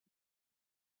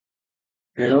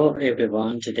Hello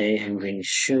everyone, today I'm going to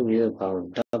show you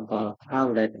about double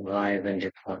outlet wide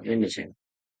ventricular imaging.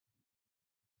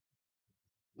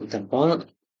 The double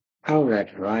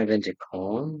outlet wide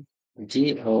ventricle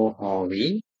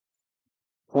 (DORV)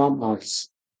 form of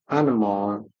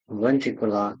animal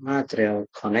ventricular arterial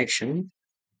connection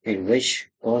in which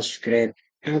both great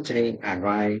artery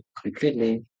arrive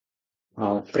completely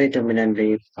or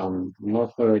predominantly from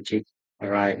morphologic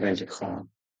right ventricle.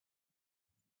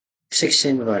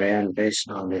 16 variant based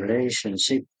on the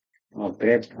relationship of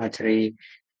great artery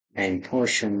and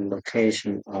portion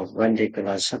location of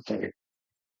ventricular subtype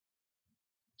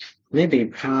may be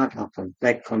part of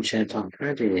complex congenital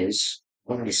arteries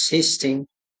coexisting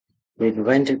with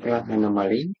ventricular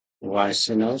anomaly,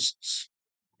 stenosis,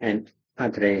 and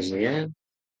atresia,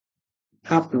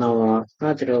 abnormal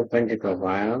atrioventricular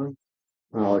valve,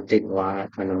 aortic valve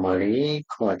anomaly,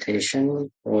 coarctation,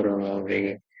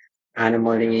 coronary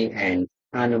anomaly, and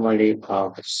anomaly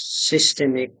of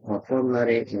systemic or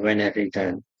pulmonary venous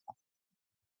return.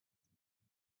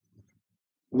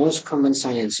 Most common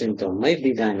signs and symptoms may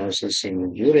be diagnosed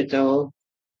in urethral.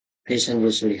 Patients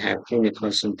usually have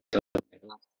clinical symptoms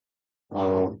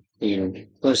or in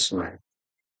first month.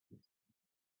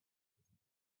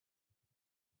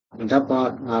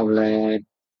 Double outlet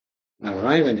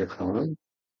arrival in the colon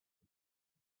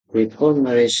with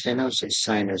pulmonary stenosis,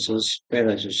 sinuses,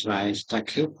 paralysis,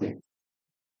 tachypnea.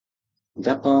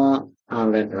 Double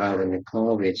outlet arrival in the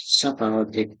colon with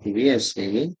subaortic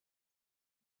VSD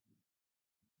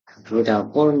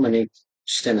without pulmonary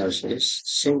stenosis,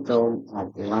 symptom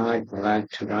of light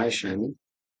lactation,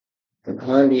 and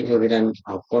early evidence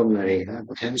of pulmonary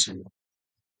hypertension.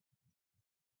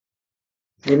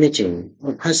 Imaging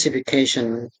or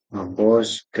classification of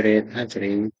both grade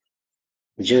artery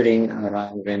during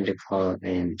right ventricular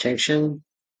injection.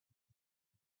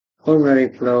 Pulmonary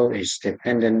flow is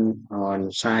dependent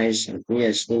on size of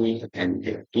VSD and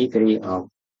the degree of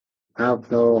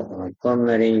outflow or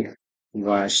pulmonary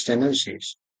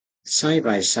stenosis.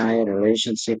 Side-by-side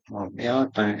relationship of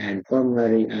aorta and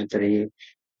pulmonary artery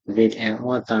with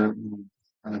aorta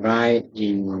right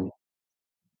in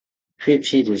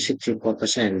 50 to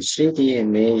 64%. CT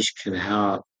image can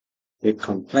help with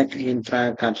complex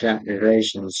intracardiac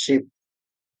relationship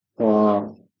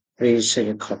for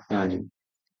pre-surgical planning.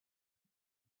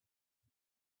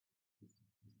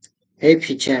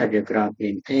 Epicardiogram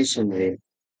in patients with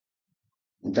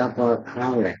double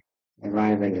outlet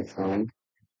arrive in the front,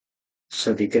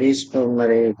 so decreased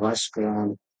pulmonary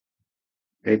vascularity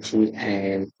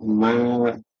and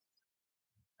mild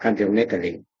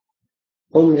cardiomegaly.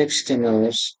 Pulmonary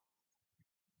stimulus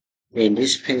in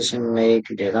this patient make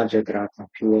the radiograph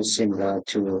appear similar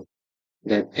to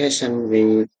the patient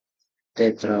with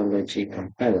tetralogy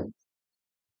compelling.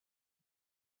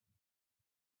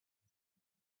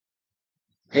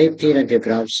 AP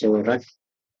radiographs show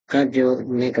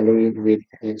cardiomegaly with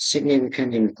a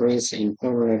significant increase in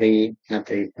pulmonary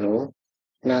artery flow,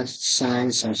 plus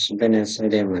signs of venous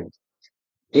edema.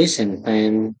 This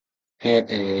infant had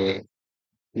a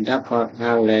double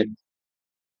outlet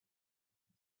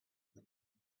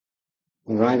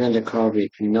right ventricle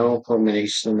with no pulmonary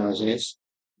stenosis,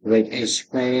 which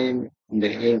explain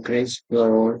the increased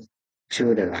flow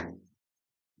to the lung.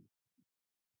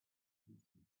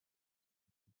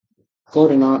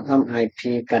 Coronal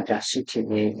MIP cardiacity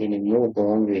in a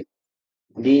newborn with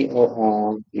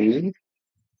DORV.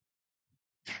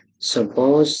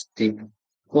 Suppose the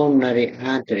pulmonary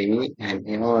artery and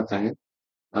aorta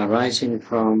arising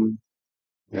from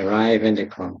the right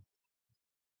ventricle.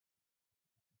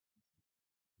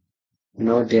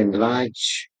 Note the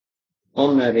enlarged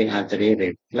pulmonary artery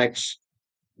reflects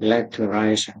left to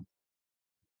right.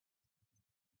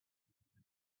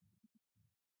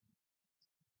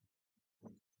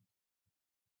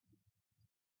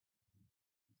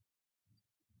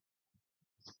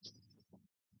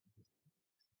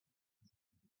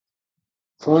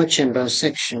 Four-chamber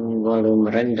section volume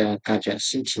render cardiac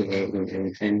CTA in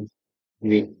infant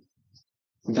with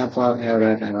double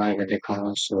error right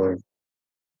ventricle or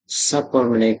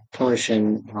subpulmonary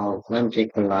portion of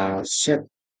ventricular shift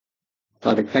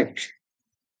for the fact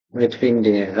between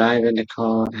the right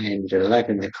ventricle and the left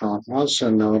ventricle. Also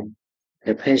note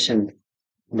the patent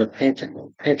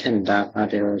dark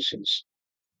arteriosis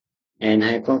and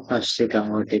hypoplastic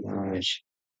aortic arch.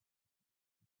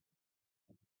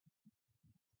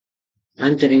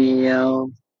 Anterior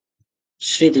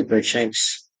 3D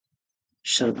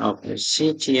projection of the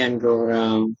CT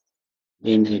angiogram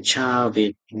in a child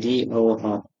with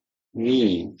DOV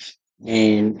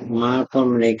and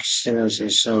pulmonary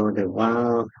stenosis, so the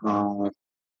valve of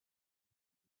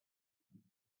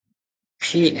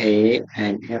PA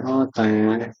and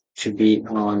aorta to be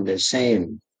on the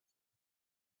same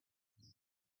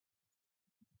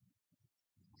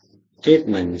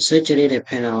treatment. Surgery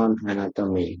depends on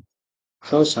anatomy,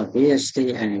 course of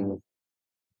VST, and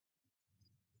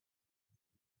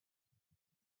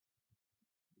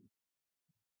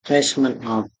placement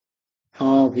of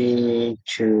OV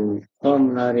to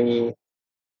pulmonary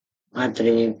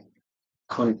artery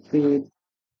complete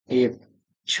if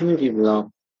two develop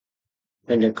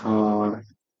ventricle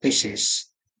disease.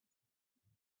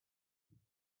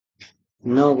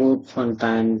 No good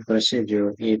Fontan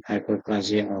procedure if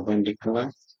hyperplasia or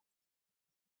ventricular.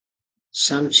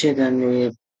 Some children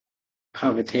need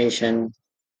palpitation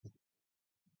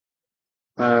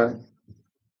par-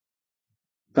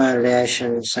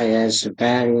 palliation such as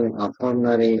barring of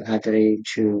pulmonary artery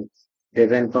to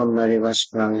prevent pulmonary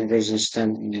vascular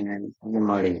resistance and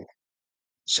anomaly.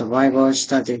 Survival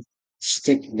statistics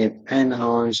depend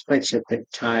on specific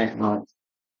type of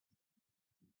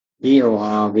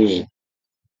DORV.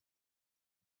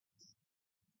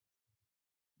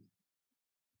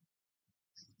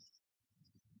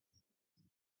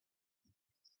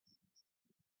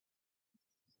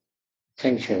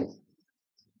 Thank you.